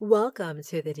Welcome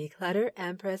to the Declutter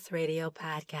Empress Radio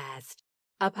Podcast,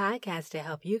 a podcast to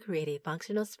help you create a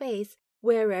functional space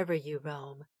wherever you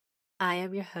roam. I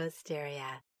am your host,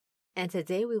 Daria, and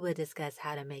today we will discuss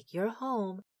how to make your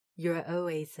home your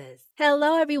oasis.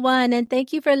 Hello, everyone, and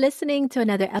thank you for listening to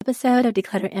another episode of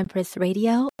Declutter Empress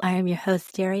Radio. I am your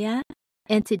host, Daria,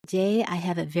 and today I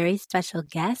have a very special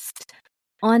guest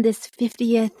on this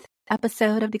 50th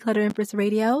episode of Declutter Empress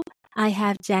Radio. I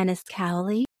have Janice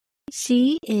Cowley.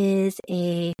 She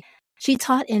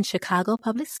taught in Chicago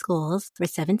public schools for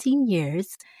 17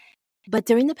 years, but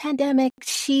during the pandemic,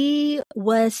 she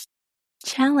was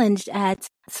challenged at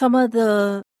some of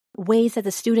the ways that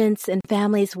the students and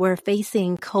families were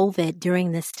facing COVID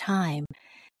during this time.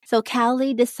 So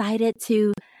Cowley decided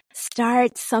to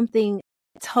start something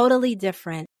totally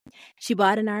different. She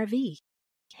bought an RV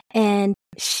and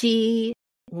she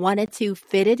wanted to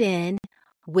fit it in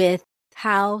with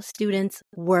how students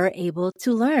were able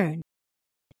to learn.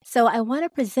 So I want to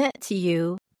present to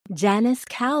you Janice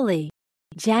Cowley.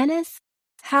 Janice,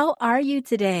 how are you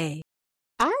today?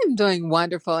 I'm doing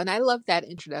wonderful, and I love that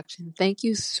introduction. Thank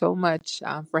you so much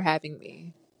for having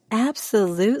me.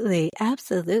 Absolutely.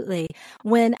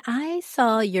 When I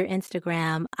saw your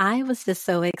Instagram, I was just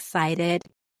so excited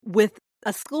with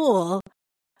a school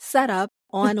set up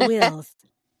on wheels.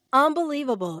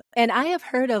 Unbelievable. And I have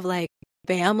heard of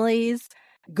families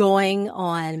going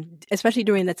on, especially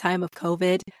during the time of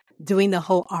COVID, doing the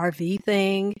whole RV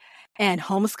thing and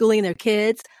homeschooling their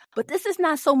kids. But this is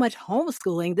not so much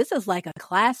homeschooling. This is like a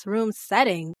classroom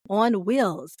setting on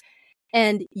wheels.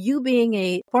 And you being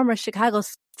a former Chicago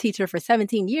teacher for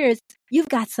 17 years, you've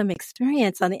got some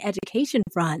experience on the education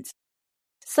front.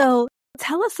 So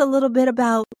tell us a little bit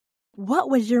about what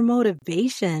was your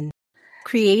motivation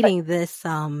creating this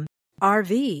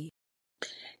RV?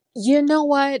 You know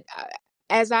what?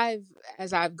 As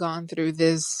I've gone through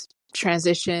this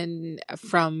transition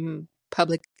from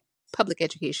public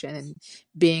education and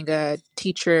being a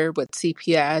teacher with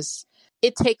CPS,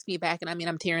 it takes me back, and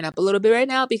I'm tearing up a little bit right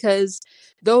now because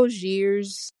those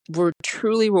years were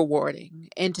truly rewarding,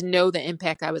 and to know the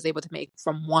impact I was able to make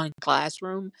from one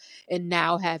classroom, and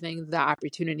now having the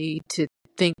opportunity to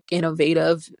think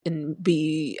innovative and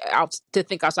be out to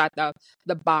think outside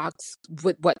the box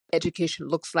with what education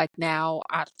looks like now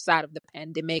outside of the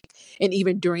pandemic and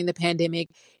even during the pandemic,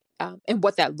 and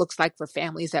what that looks like for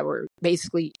families that were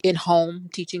basically in home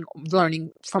teaching,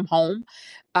 learning from home,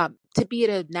 to be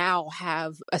able to now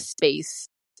have a space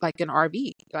like an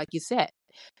RV, like you said,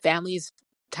 families,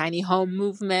 tiny home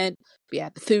movement, we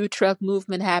had the food truck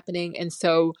movement happening. And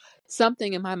so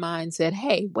something in my mind said,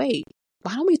 hey, wait,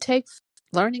 why don't we take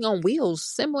learning on wheels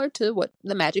similar to what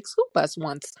the Magic School Bus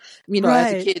once, as a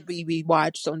Right. kid, we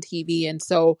watched on TV. And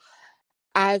so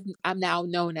I'm now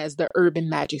known as the Urban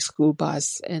Magic School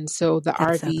Bus. And so the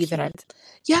That's so RV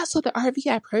cute. so the RV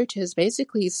I purchased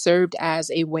basically served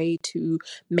as a way to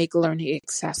make learning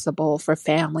accessible for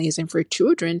families and for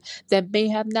children that may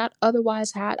have not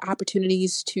otherwise had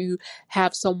opportunities to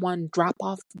have someone drop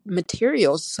off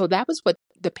materials. So that was what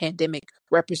the pandemic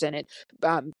represented,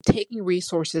 taking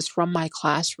resources from my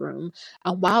classroom,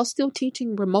 while still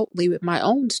teaching remotely with my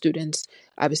own students.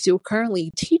 I was still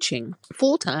currently teaching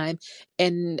full time.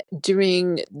 And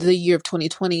during the year of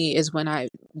 2020 is when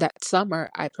that summer,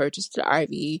 I purchased the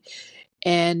RV,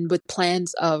 and with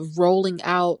plans of rolling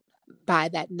out by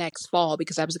that next fall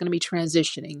because I was going to be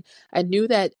transitioning. I knew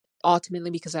that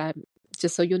ultimately, because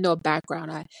just so you know,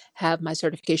 background, I have my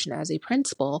certification as a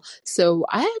principal. So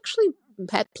I actually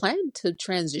had planned to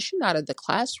transition out of the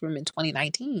classroom in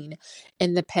 2019,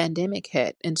 and the pandemic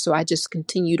hit. And so I just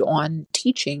continued on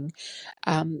teaching.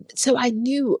 So I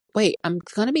knew, wait, I'm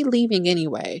going to be leaving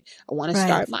anyway. I want to Right.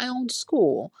 start my own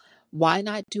school. Why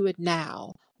not do it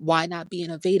now? Why not be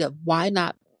innovative? Why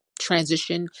not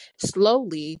transition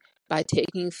slowly by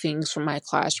taking things from my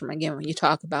classroom? Again, when you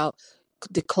talk about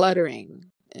decluttering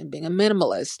and being a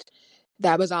minimalist,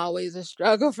 that was always a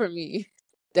struggle for me.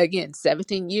 Again,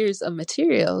 17 years of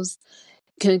materials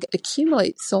can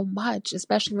accumulate so much,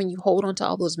 especially when you hold on to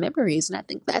all those memories. And I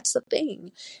think that's the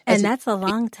thing. And that's a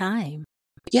long time.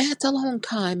 Yeah, it's a long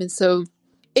time. And so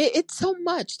it's so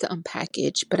much to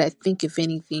unpackage. But I think, if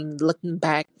anything, looking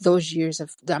back, those years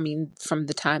from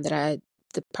the time that I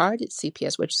departed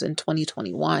CPS, which is in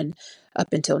 2021,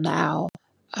 up until now,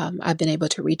 I've been able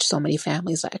to reach so many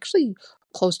families, actually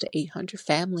close to 800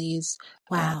 families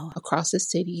Wow. across the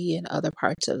city and other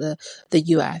parts of the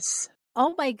U.S.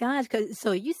 Oh my gosh.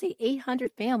 So you say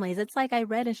 800 families. It's like I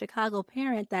read in Chicago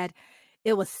Parent that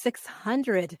it was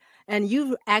 600 and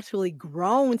you've actually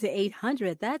grown to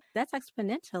 800. That's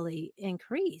exponentially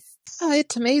increased. Oh,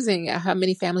 it's amazing how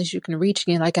many families you can reach.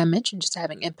 Again, like I mentioned, just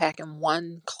having impact in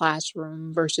one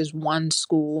classroom versus one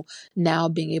school, now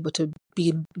being able to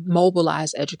be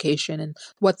mobilized education and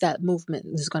what that movement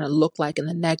is going to look like in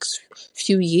the next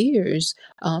few years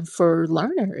for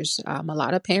learners. A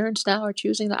lot of parents now are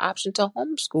choosing the option to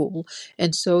homeschool.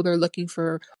 And so they're looking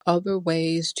for other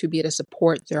ways to be able to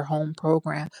support their home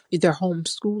program, their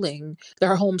homeschooling,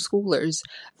 their homeschoolers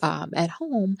at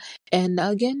home. And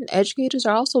again, educators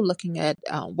are also looking at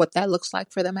what that looks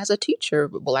like for them as a teacher.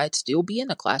 Will I still be in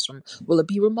the classroom? Will it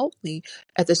be remotely?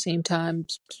 At the same time,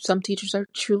 some teachers are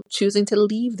choosing to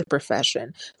leave the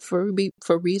profession for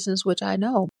reasons which I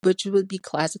know, which would be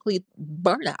classic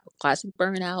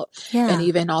burnout, and Yeah.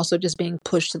 even also just being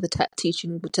pushed to the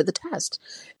teaching to the test.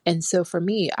 And so for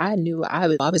me, I knew I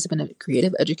would always been a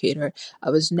creative educator.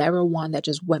 I was never one that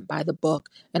just went by the book,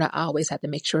 and I always had to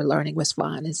make sure learning was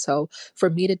fun. And so for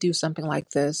me to do something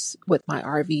like this with my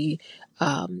RV,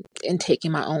 and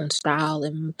taking my own style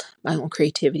and my own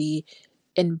creativity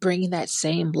and bringing that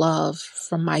same love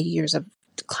from my years of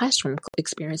classroom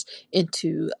experience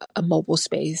into a mobile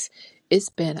space, it's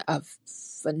been a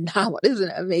phenomenal, isn't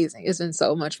it amazing? It's been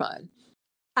so much fun.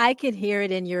 I could hear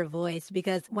it in your voice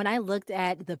because when I looked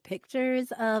at the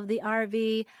pictures of the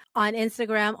RV on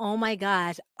Instagram, oh my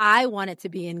gosh, I wanted to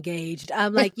be engaged.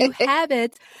 I'm like, you have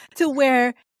it to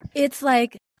where it's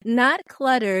like not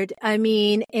cluttered. I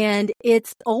mean, and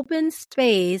it's open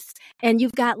space, and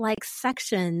you've got like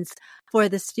sections for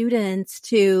the students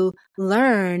to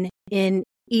learn in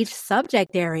each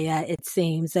subject area, it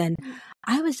seems. And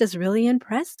I was just really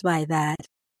impressed by that.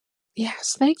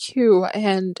 Yes, thank you.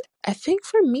 And I think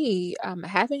for me,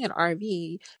 having an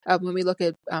RV, when we look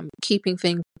at keeping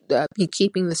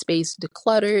the space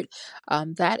decluttered,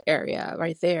 that area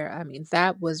right there, I mean,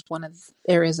 that was one of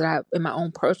the areas that in my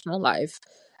own personal life,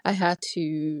 I had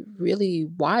to really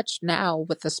watch now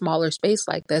with a smaller space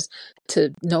like this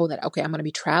to know that, okay, I'm going to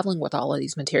be traveling with all of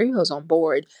these materials on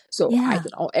board. So I Yeah,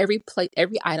 can, every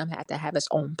item had to have its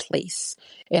own place.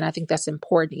 And I think that's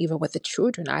important even with the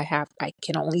children. I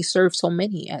can only serve so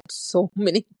many at so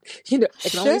many, I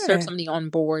can only serve sure. so many on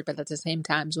board, but at the same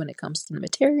time, when it comes to the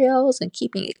materials and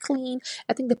keeping it clean,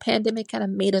 I think the pandemic kind of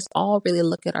made us all really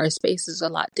look at our spaces a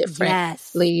lot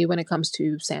Yes. differently when it comes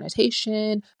to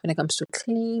sanitation, when it comes to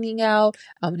cleaning out,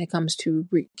 when it comes to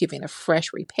giving a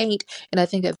fresh repaint. And I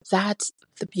think that that's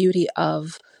the beauty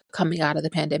of coming out of the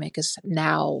pandemic is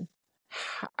now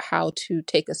how to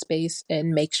take a space and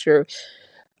make sure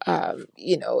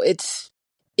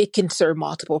it can serve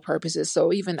multiple purposes.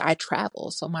 So even I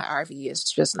travel, so my RV is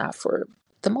just not for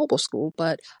the mobile school,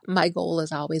 but my goal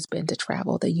has always been to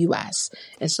travel the US.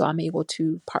 And so I'm able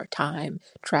to part-time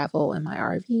travel in my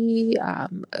RV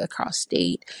across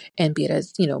state and be able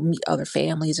to, meet other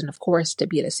families and of course to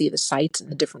be able to see the sights and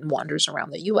the different wonders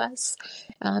around the US.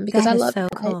 Because That I is love so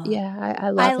it. cool. I I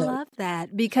love it. love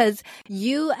that because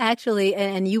you actually,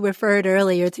 and you referred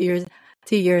earlier to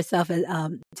yourself as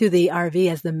to the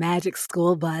RV as the magic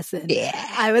school bus, and Yeah.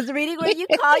 I was reading where you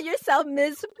call yourself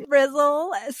Miss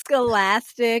Frizzle,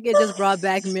 Scholastic. It just brought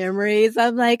back memories.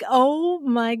 I'm like, oh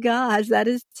my gosh, that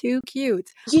is too cute.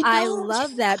 You I know,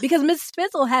 love that because Miss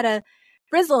Fizzle had a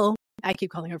Frizzle. I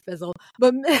keep calling her Fizzle,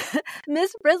 but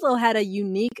Miss Frizzle had a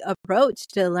unique approach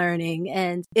to learning,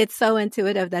 and it's so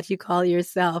intuitive that you call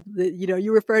yourself,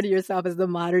 you refer to yourself as the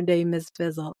modern day Miss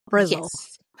Fizzle. Frizzle.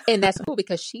 yes. And that's cool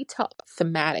because she taught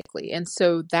thematically. And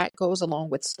so that goes along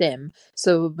with STEM.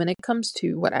 So when it comes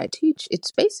to what I teach,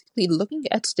 it's basically looking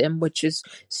at STEM, which is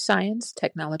science,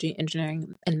 technology,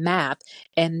 engineering, and math.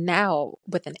 And now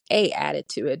with an A added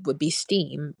to it would be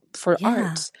STEAM for Yeah.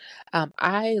 arts.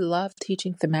 I love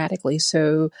teaching thematically.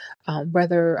 So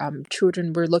whether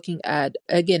children were looking at,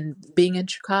 again, being in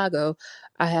Chicago,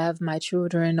 I have my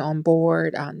children on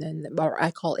board, or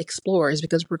I call explorers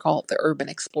because we're called the Urban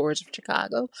Explorers of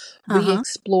Chicago. Uh We huh.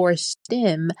 explore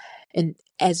STEM and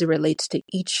as it relates to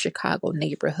each Chicago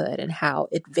neighborhood and how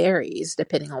it varies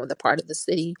depending on the part of the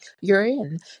city you're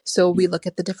in. So we look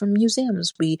at the different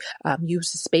museums. We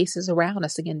use the spaces around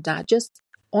us again, not just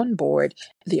on board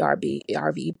the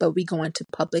RV, but we go into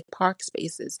public park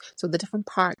spaces. So the different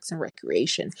parks and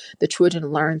recreation. The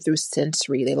children learn through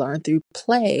sensory. They learn through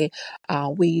play.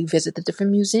 We visit the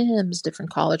different museums,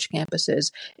 different college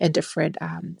campuses, and different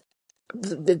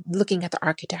looking at the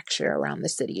architecture around the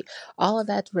city, all of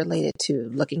that's related to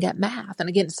looking at math. And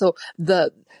again, so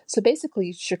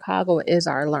basically Chicago is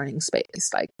our learning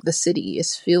space. Like the city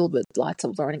is filled with lots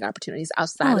of learning opportunities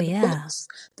outside Oh, of the yeah. books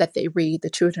that they read. The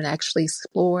children actually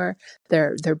explore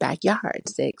their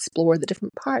backyards. They explore the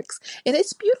different parks. And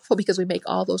it's beautiful because we make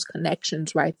all those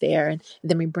connections right there, and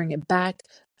then we bring it back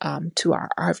to our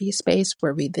RV space,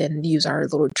 where we then use our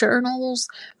little journals,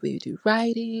 we do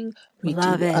writing, we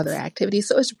Love do other it. activities.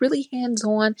 So it's really hands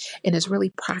on, and it's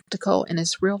really practical, and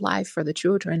it's real life for the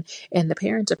children. And the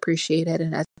parents appreciate it.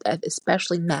 And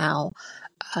especially now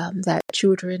that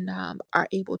children are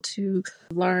able to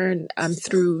learn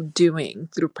through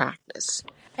practice.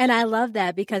 And I love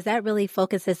that because that really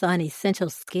focuses on essential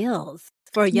skills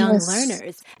for young Yes.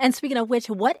 learners. And speaking of which,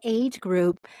 what age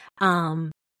group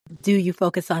do you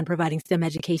focus on providing STEM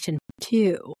education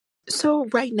to? So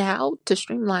right now, to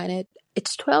streamline it,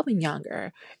 it's 12 and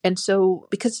younger. And so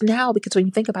because when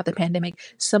you think about the pandemic,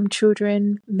 some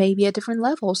children may be at different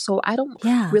levels. So I don't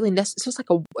Yeah, really necessarily, it's just like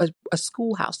a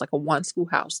schoolhouse, like a one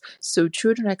schoolhouse. So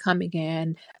children are coming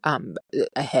in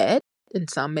ahead. And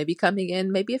some may be coming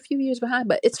in maybe a few years behind,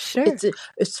 but sure.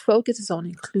 its focus is on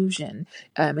inclusion,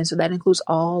 and so that includes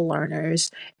all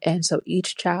learners. And so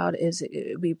each child is,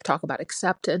 we talk about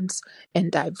acceptance,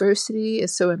 and diversity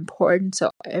is so important.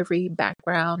 So every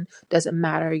background, doesn't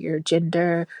matter your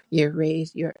gender, your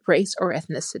race or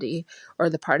ethnicity, or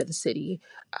the part of the city.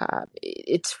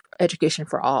 It's education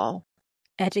for all.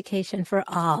 Education for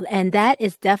all. And that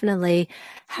is definitely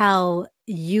how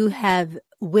you have,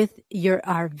 with your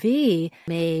RV,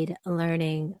 made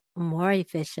learning more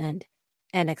efficient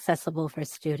and accessible for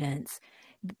students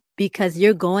because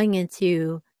you're going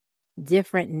into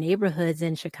different neighborhoods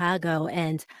in Chicago.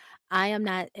 And I am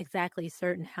not exactly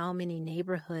certain how many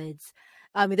neighborhoods.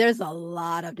 I mean, there's a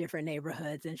lot of different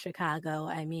neighborhoods in Chicago.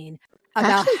 I mean,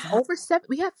 about Actually, it's over seven.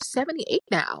 We have 78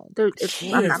 now. There, if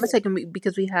I'm not jeez. mistaken,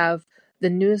 because we have the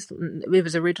newest. It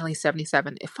was originally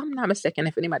 77. If I'm not mistaken,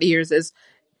 if anybody hears this,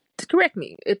 to correct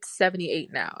me, it's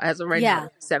 78 now. As of right now, Yeah. we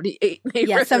have 78 Yeah.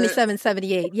 neighborhoods. 77,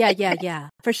 78. Yeah. Yeah. Yeah.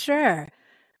 For sure.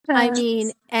 I Uh,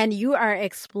 mean, and you are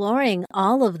exploring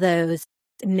all of those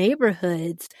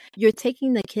neighborhoods. You're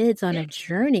taking the kids on a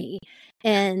journey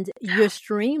and you're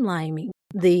streamlining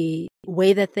the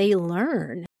way that they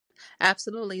learn.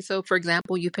 Absolutely. So, for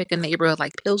example, you pick a neighborhood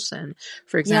like Pilsen.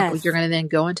 For example, you're Yes. going to then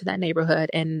go into that neighborhood,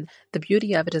 and the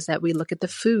beauty of it is that we look at the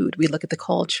food, we look at the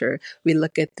culture, we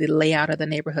look at the layout of the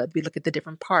neighborhood, we look at the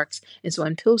different parks. And so,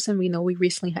 in Pilsen, we know we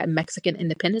recently had Mexican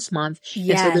Independence Month,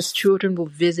 and so these Yes. children will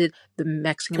visit the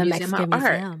Mexican The Museum of Mexican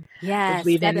Art. Museum. Yes.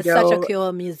 We That then is such a go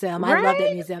cool museum. I love that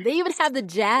right. museum. They even have the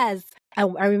jazz. I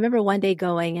remember one day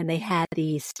going and they had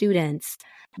the students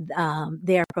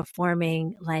there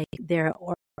performing like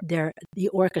the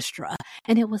orchestra,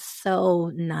 and it was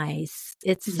so nice.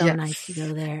 It's so nice to Yes.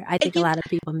 go there. I And think a lot of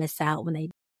people miss out when they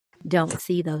don't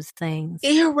see those things.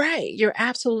 you're right. You're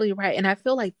absolutely right. And I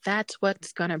feel like that's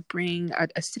what's going to bring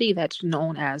a city that's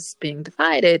known as being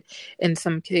divided. In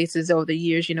some cases, over the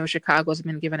years, Chicago's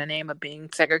been given a name of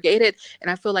being segregated. And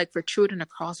I feel like for children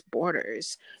across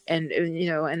borders, and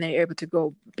they're able to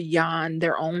go beyond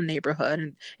their own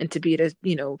neighborhood, and to be able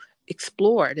to,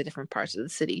 explore the different parts of the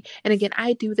city. And again,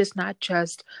 I do this not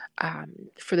just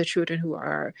for the children who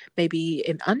are maybe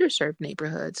in underserved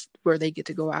neighborhoods where they get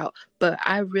to go out, but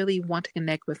I really want to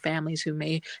connect with families who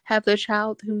may have their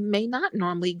child who may not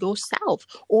normally go south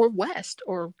or west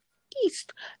or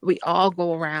east. We all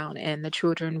go around, and the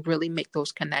children really make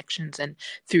those connections. And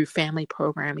through family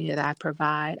programming that I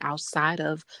provide outside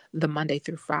of the Monday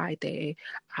through Friday,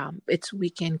 it's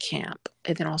weekend camp.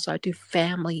 And then also I do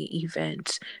family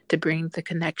events to bring the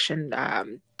connection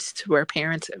to where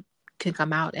parents can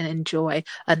come out and enjoy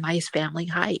a nice family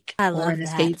hike. I Or in love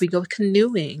this case, that. we go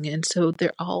canoeing. And so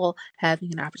they're all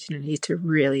having an opportunity to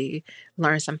really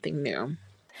learn something new.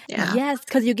 Yeah. Yes,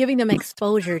 because you're giving them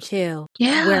exposure too,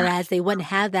 Yeah. whereas they wouldn't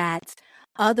have that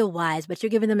otherwise. But you're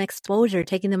giving them exposure,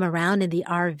 taking them around in the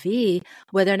RV,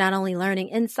 where they're not only learning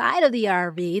inside of the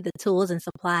RV, the tools and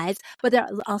supplies, but they're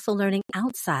also learning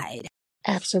outside.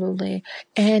 Absolutely.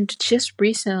 And just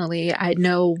recently, I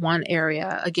know one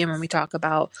area, again, when we talk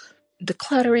about the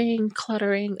cluttering,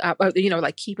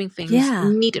 like keeping things Yeah.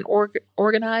 neat and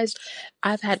organized,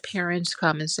 I've had parents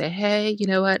come and say, hey, you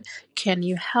know what? Can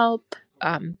you help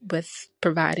with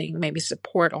providing maybe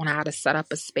support on how to set up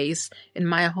a space in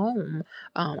my home?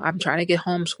 I'm trying to get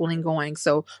homeschooling going.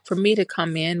 So for me to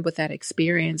come in with that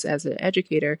experience as an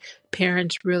educator,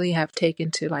 parents really have taken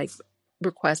to like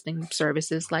requesting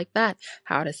services like that,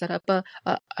 how to set up a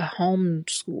home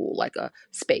school, like a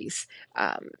space.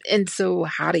 And so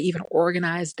how to even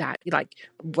organize that, like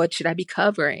what should I be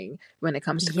covering when it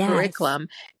comes to Yes, curriculum?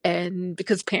 And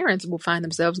because parents will find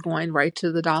themselves going right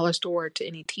to the dollar store, to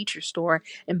any teacher store,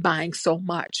 and buying so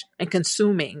much and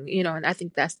consuming, and I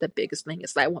think that's the biggest thing.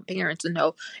 It's like I want parents to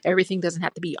know everything doesn't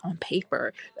have to be on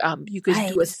paper. You could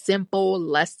do a right. simple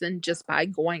lesson just by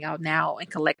going out now and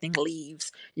collecting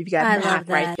leaves. You've got I love math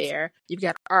right that. there. You've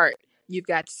got art. You've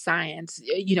got science,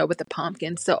 with the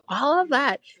pumpkin. So all of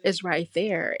that is right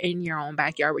there in your own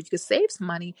backyard where you could save some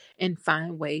money and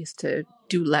find ways to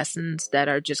do lessons that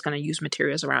are just going to use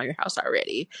materials around your house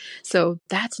already. So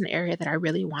that's an area that I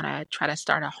really want to try to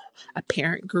start a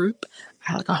parent group,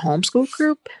 like a homeschool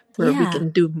group, where we Yeah.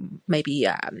 can do maybe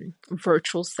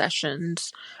virtual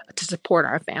sessions to support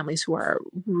our families who are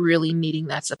really needing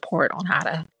that support on how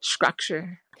to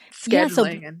structure Yeah. So,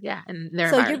 scheduling and their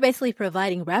so you're environment. basically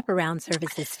providing wraparound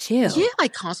services Yeah, too.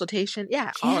 like consultation.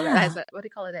 Yeah, all of that. Yeah. What do you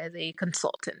call it? As a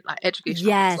consultant, like educational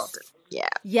Yes. consultant. Yeah.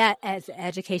 Yeah, as an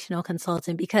educational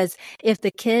consultant, because if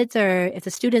the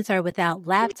students are without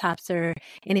laptops or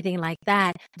anything like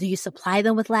that, do you supply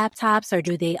them with laptops or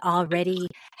do they already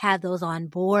have those on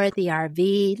board the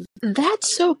RV?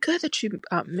 That's so good that you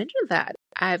mentioned that.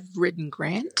 I've written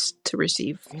grants to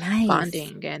receive Nice.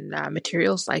 funding and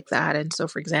materials like that. And so,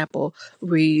 for example,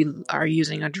 we are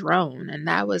using a drone, and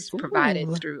that was provided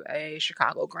Ooh, through a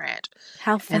Chicago grant.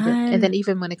 how And then fun.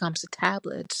 even when it comes to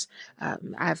tablets,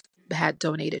 I've had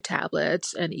donated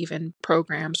tablets and even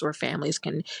programs where families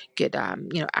can get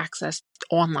access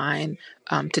online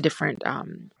to different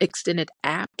extended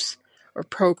apps or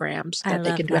programs I that they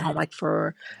love can do at home, that. like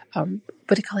for what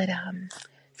do you call it?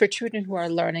 For children who are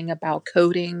learning about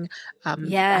coding, I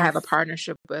have a Yes.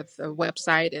 partnership with a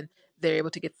website, and they're able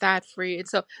to get that free. And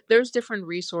so there's different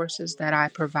resources that I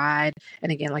provide.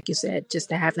 And again, like you said, just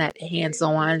to have that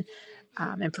hands-on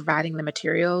and providing the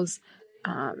materials.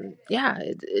 Yeah,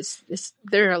 it's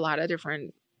there are a lot of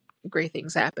different great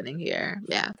things happening here.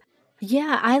 Yeah.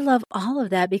 Yeah, I love all of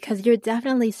that because you're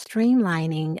definitely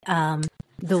streamlining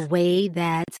the way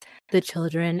that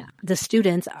the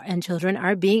students and children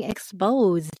are being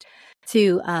exposed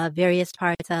to various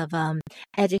parts of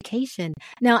education.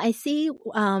 Now, I see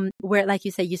where, like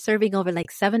you said, you're serving over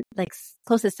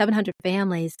close to 700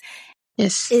 families.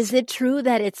 Is Yes. it true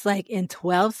that it's like in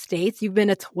 12 states? You've been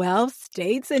to 12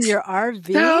 states in your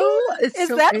RV? So it's Is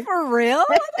so that for real?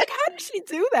 Like, how did she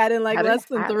do that in like how did less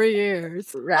than how 3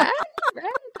 years? right,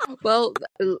 right. Well,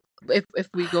 if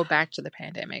we go back to the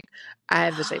pandemic, I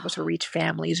was able to reach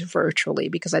families virtually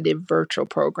because I did virtual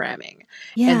programming.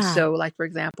 And Yeah. so, like for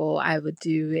example, I would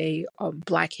do a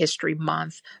Black History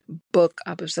Month book.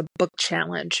 It was a book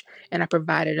challenge, and I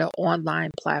provided an online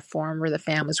platform where the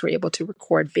families were able to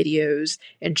record videos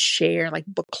and share like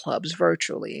book clubs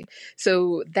virtually.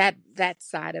 So that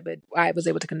side of it, I was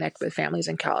able to connect with families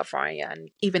in California and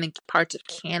even in parts of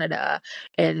Canada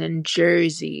and in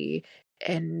Jersey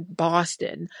and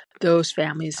Boston. Those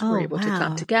families were Oh, able to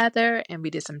come wow. together, and we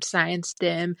did some science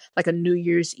STEM, like a New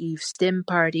Year's Eve STEM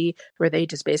party where they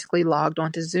just basically logged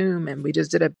onto Zoom and we just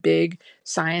did a big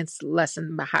science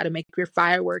lesson about how to make your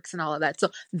fireworks and all of that. So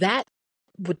that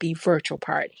would be virtual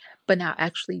part. But now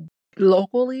actually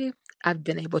locally, I've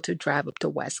been able to drive up to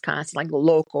Wisconsin, like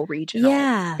local regional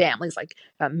Yeah. families like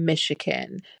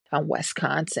Michigan,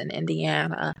 Wisconsin,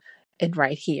 Indiana, and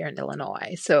right here in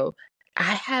Illinois. So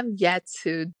I have yet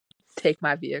to take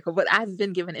my vehicle, but I've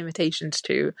been given invitations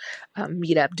to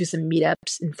do some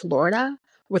meetups in Florida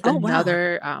with Oh, wow.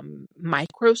 another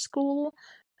micro school.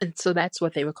 And so that's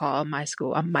what they would call my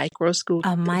school, a micro school. A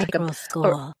It's like micro or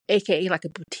school. AKA like a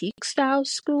boutique style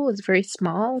school. It's very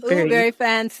small, Ooh, very very yeah,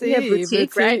 fancy.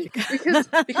 boutique, right? Boutique.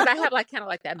 Because I have like kind of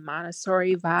like that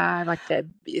Montessori vibe, like that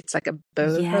it's like a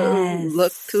boho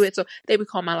look to Yes. it. So they would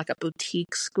call mine like a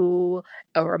boutique school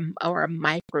or a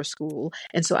micro school.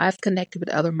 And so I've connected with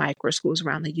other micro schools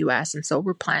around the US. And so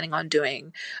we're planning on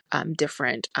doing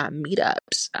different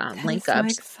meetups, That is link so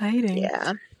ups. exciting.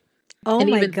 Yeah. Oh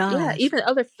And my even yeah, gosh. even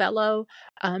other fellow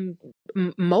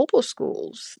mobile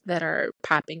schools that are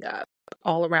popping up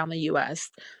all around the US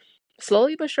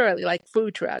slowly but surely, like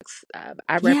food trucks.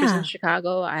 I represent Yeah.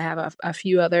 Chicago. I have a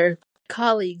few other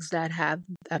colleagues that have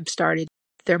started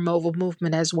their mobile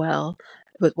movement as well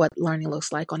with what learning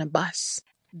looks like on a bus.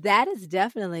 That is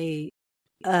definitely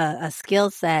a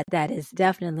skill set that is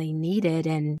definitely needed,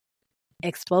 and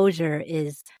exposure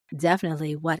is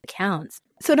definitely what counts.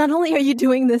 So not only are you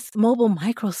doing this mobile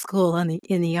micro school in the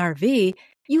RV,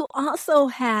 you also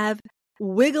have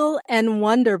Wiggle and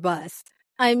Wonder Bus.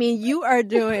 I mean, you are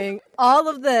doing all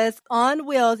of this on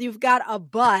wheels. You've got a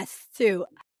bus too.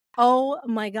 Oh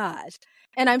my gosh.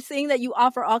 And I'm seeing that you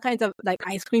offer all kinds of like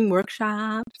ice cream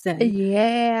workshops and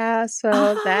Yeah, so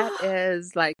that ah,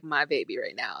 is like my baby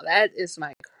right now. That is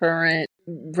my current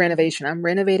renovation. I'm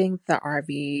renovating the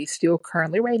RV still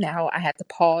currently right now. I had to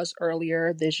pause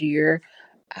earlier this year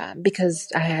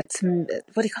because I had some,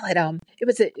 what do you call it? It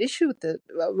was an issue with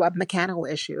a mechanical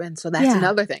issue. And so that's yeah.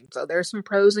 another thing. So there's some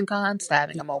pros and cons to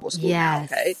having a mobile school now,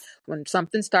 okay? Yes. When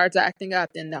something starts acting up,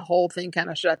 then the whole thing kind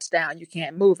of shuts down. You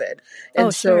can't move it. Oh,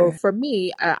 And so sure. for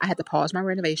me, I had to pause my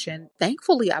renovation.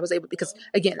 Thankfully, I was able, because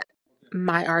again,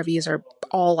 my RVs are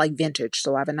all like vintage.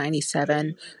 So I have a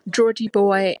 97 Georgie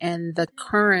Boy, and the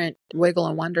current Wiggle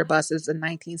and Wonder bus is a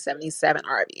 1977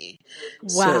 RV.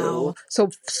 Wow. So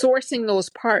sourcing those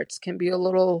parts can be a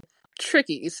little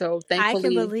tricky. So I can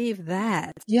thankfully, believe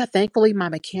that. yeah, thankfully my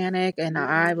mechanic and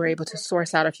I were able to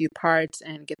source out a few parts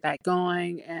and get that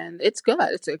going, and it's good.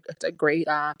 It's a great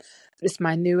it's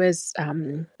my newest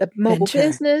mobile Venture.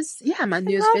 business. Yeah, my I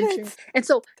newest love venture. it. And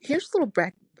so here's a little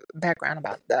background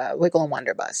about the Wiggle and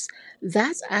Wonder bus.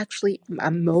 That's actually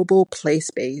a mobile play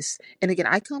space. And again,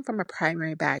 I come from a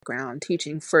primary background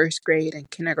teaching first grade and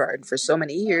kindergarten for so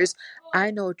many years.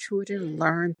 I know children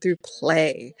learn through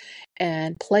play,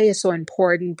 and play is so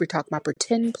important. We're talking about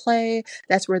pretend play.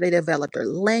 That's where they develop their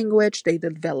language. They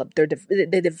develop their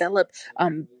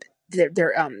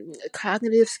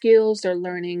cognitive skills. They're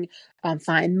learning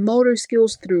fine motor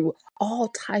skills through all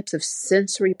types of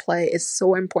sensory play. Is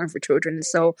so important for children. And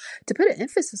so to put an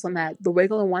emphasis on that, the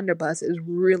Wiggle and Wonder bus is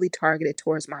really targeted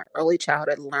towards my early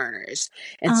childhood learners.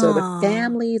 And so the Oh.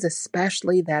 families,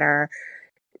 especially that are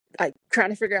like trying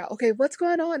to figure out, okay, what's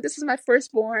going on? This is my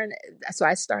firstborn. So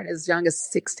I started as young as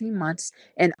 16 months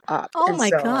and up. Oh And my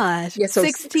so, gosh. yeah, so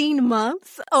 16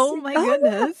 months? Oh my oh yeah,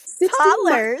 goodness. 16 months.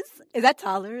 Toddlers. Is that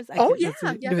toddlers? I Oh can't, that's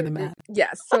yeah, yeah, doing the math.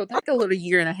 yes. So like a little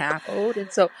year and a half old.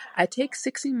 And so I take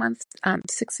 16 month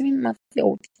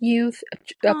old youth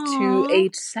up to Aw.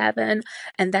 age 7.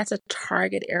 And that's a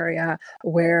target area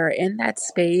where in that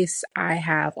space I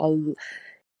have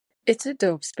it's a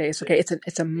dope space. Okay,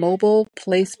 it's a mobile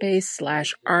play space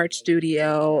slash art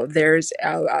studio. There's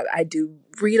I do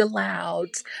read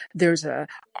alouds. There's a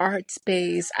art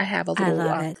space. I have a I little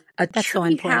love it. a That's so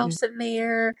tree important. house in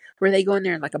there where they go in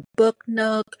there like a book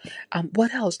nook.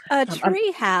 What else? A Um,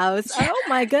 tree house. yeah. Oh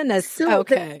my goodness. So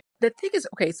Okay. the thing is,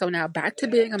 okay, so now back to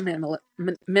being a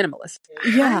minimalist.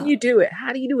 How do Yeah. you do it?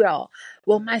 How do you do it all?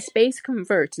 Well, my space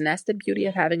converts, and that's the beauty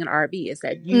of having an RV is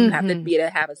that you have to Mm-hmm. be able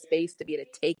to have a space to be able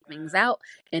to take things out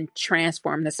and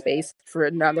transform the space for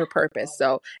another purpose.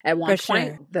 So at one For sure.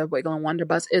 point, the Wiggle and Wonder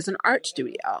bus is an art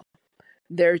studio.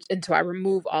 And so I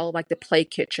remove all of like the play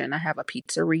kitchen. I have a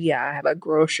pizzeria. I have a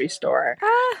grocery store,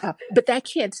 Ah, but that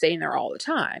can't stay in there all the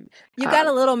time. you got Um,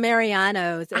 a little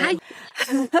Mariano's. I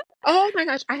Oh my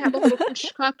gosh, I have a little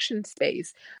construction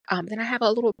space. Then I have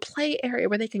a little play area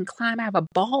where they can climb. I have a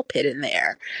ball pit in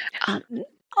there. Um, A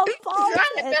ball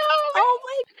I pit. know. Oh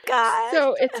my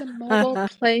So it's a mobile gosh.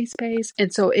 play space.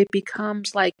 And so it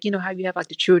becomes like, how you have like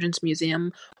the children's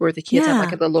museum where the kids have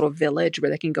like Yeah. a little village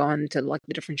where they can go into like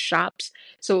the different shops.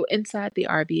 So inside the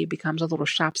RV, it becomes a little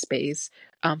shop space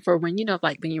for when,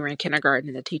 like when you were in kindergarten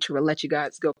and the teacher would let you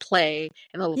guys go play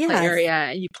in a little play Yes. area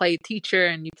and you play teacher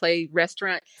and you play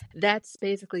restaurant. That's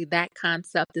basically that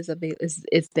concept is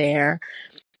there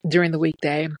during the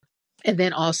weekday. And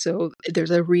then also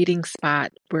there's a reading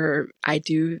spot where I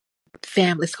do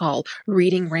families called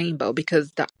Reading Rainbow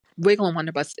because the Wiggle and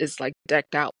Wonder bus is like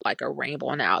decked out like a rainbow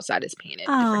on the outside. It's painted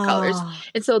different colors. Oh,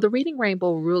 And so the Reading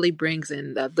Rainbow really brings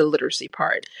in the literacy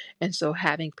part. And so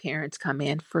having parents come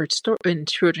in for and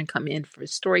children come in for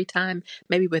story time,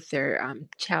 maybe with their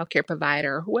child care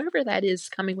provider, or whoever that is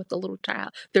coming with the little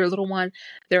child, their little one,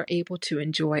 they're able to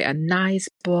enjoy a nice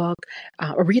book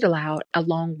or read aloud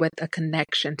along with a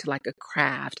connection to like a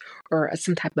craft or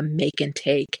some type of make and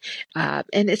take.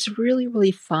 And it's really,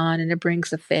 really fun and it brings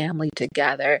the family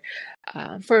together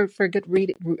for good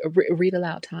read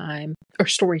aloud time or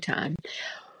story time.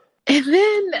 And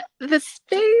then the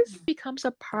space becomes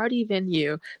a party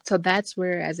venue. So that's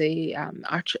where, as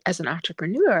an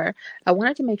entrepreneur, I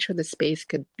wanted to make sure the space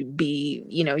could be,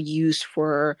 used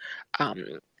for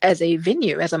as a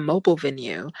venue, as a mobile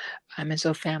venue. And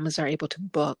so families are able to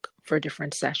book for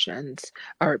different sessions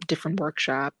or different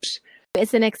workshops.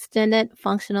 it's an extended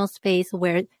functional space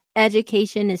where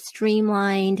education is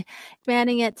streamlined,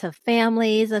 expanding it to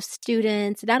families of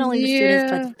students, not only the students,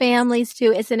 but Yeah. families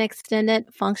too. It's an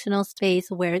extended functional space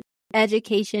where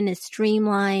education is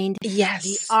streamlined. The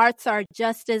Yes. arts are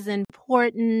just as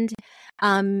important.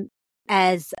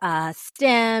 as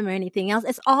STEM or anything else.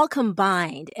 It's all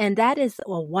combined. And that is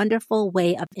a wonderful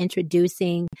way of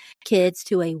introducing kids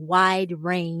to a wide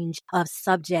range of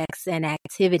subjects and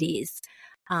activities.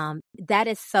 That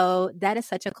is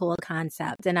such a cool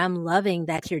concept. And I'm loving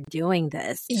that you're doing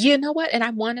this. You know what? And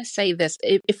I want to say this,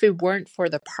 if it weren't for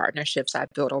the partnerships I've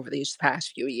built over these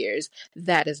past few years,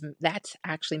 that's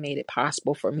actually made it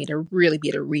possible for me to really be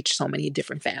able to reach so many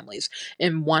different families.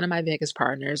 And one of my biggest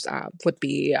partners would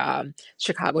be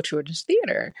Chicago Children's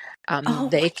Theater.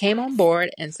 They came on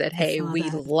board and said, hey, we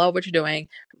love what you're doing.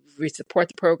 We support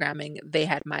the programming. They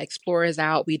had My Explorers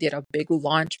out. We did a big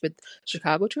launch with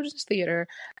Chicago Children's Theater.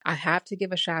 I have to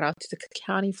give a shout out to the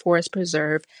County Forest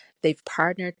Preserve. They've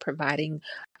partnered providing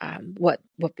what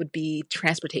would be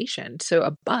transportation, so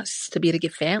a bus to be able to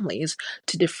get families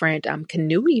to different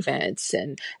canoe events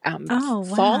and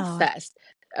Fall Fest.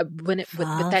 With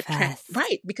that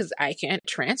right, because I can't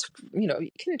you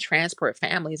can transport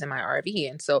families in my RV,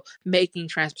 and so making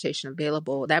transportation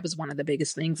available, that was one of the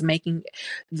biggest things, making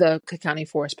the County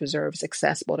Forest Preserves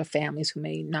accessible to families who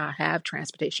may not have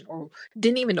transportation or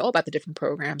didn't even know about the different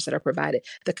programs that are provided.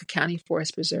 The County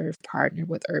Forest Preserve partnered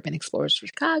with Urban Explorers for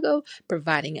Chicago,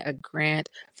 providing a grant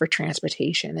for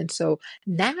transportation, and so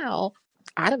now,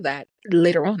 out of that,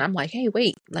 later on, I'm like, hey,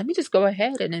 wait, let me just go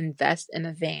ahead and invest in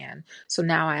a van. So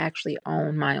now I actually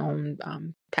own my own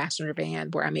passenger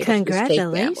van where I'm able to just take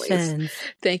families.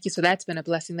 Thank you. So that's been a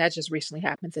blessing. That just recently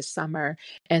happened this summer.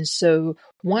 And so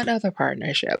one other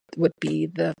partnership would be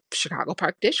the Chicago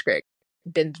Park District.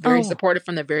 Been very supportive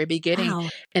from the very beginning,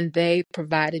 and they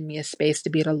provided me a space to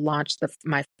be able to launch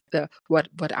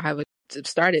what I would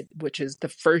started, which is the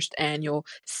first annual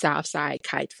Southside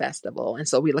Kite Festival. And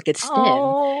so we look at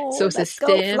STEM. So it's a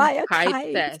STEM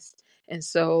Kite Fest. And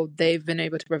so they've been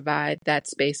able to provide that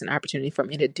space and opportunity for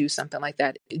me to do something like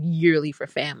that yearly for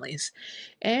families.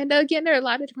 And again, there are a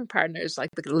lot of different partners,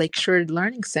 like the Lakeshore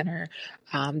Learning Center.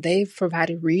 They've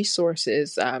provided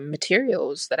resources,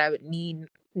 materials that I would need.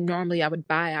 Normally I would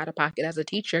buy out of pocket as a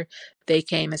teacher. They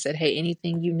came and said, hey,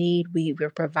 anything you need, we're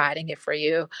providing it for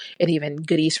you, and even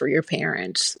goodies for your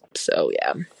parents. So,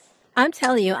 yeah. I'm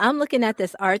telling you, I'm looking at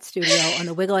this art studio on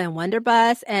the Wiggle and Wonder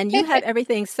Bus, and you have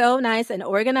everything so nice and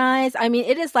organized. I mean,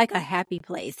 it is like a happy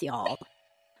place, y'all.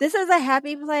 This is a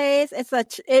happy place.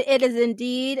 It is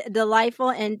indeed delightful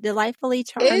and delightfully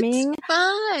charming. It's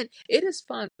fun. It is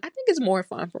fun. I think it's more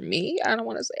fun for me. I don't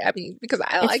want to say, because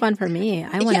it's fun for me.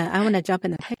 I want to jump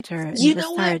in the picture. And you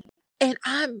know what? And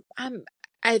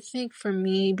I think for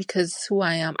me, because who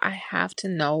I am, I have to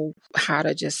know how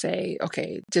to just say,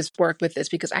 okay, just work with this,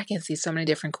 because I can see so many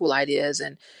different cool ideas,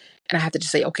 and I have to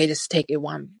just say, okay, just take it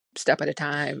one step at a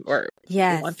time, or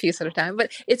one piece at a time.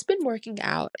 But it's been working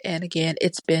out. And again,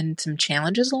 it's been some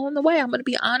challenges along the way. I'm going to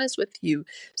be honest with you.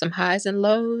 Some highs and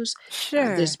lows.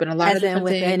 Sure. There's been a lot of different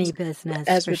things. Any business,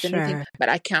 as with anything. But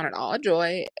I count it all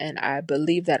joy. And I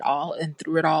believe that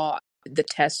through it all, the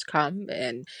tests come,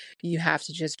 and you have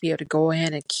to just be able to go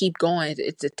in and keep going.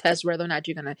 It's a test whether or not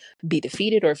you're going to be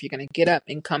defeated, or if you're going to get up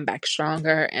and come back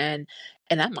stronger. And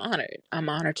I'm honored. I'm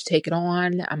honored to take it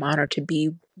on. I'm honored to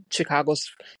be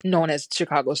known as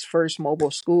Chicago's first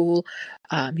mobile school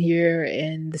here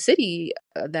in the city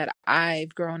that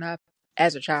I've grown up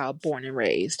as a child, born and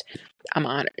raised. I'm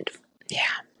honored. Yeah.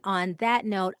 On that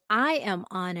note, I am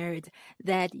honored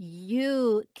that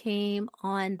you came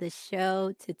on the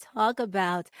show to talk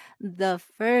about the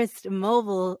first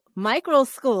mobile micro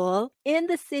school in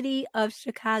the city of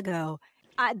Chicago.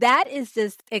 That is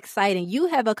just exciting. You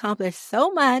have accomplished so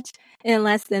much in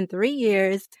less than 3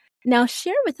 years. Now,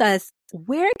 share with us,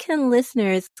 where can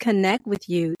listeners connect with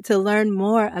you to learn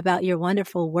more about your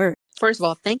wonderful work? First of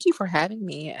all, thank you for having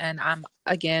me. And I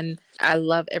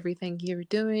love everything you're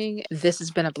doing. This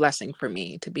has been a blessing for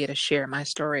me to be able to share my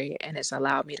story, and it's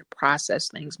allowed me to process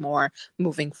things more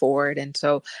moving forward. And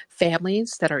so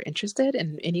families that are interested,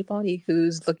 and anybody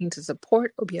who's looking to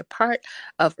support or be a part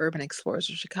of Urban Explorers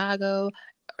of Chicago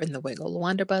or in the Wiggle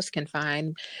Wonder Bus, can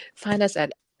find us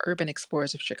at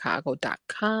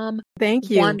urbanexplorersofchicago.com.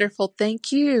 Thank you. Wonderful.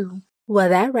 Thank you. Well,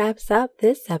 that wraps up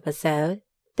this episode.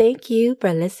 Thank you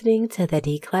for listening to the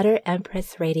Declutter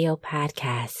Empress Radio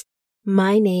podcast.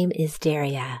 My name is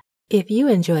Daria. If you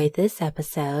enjoyed this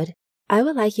episode, I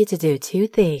would like you to do 2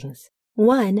 things.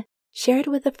 1, share it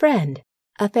with a friend,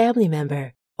 a family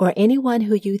member, or anyone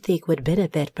who you think would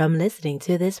benefit from listening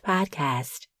to this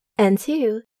podcast. And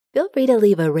 2, feel free to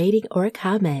leave a rating or a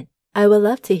comment. I would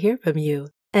love to hear from you.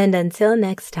 And until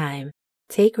next time,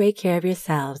 take great care of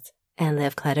yourselves and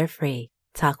live clutter-free.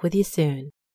 Talk with you soon.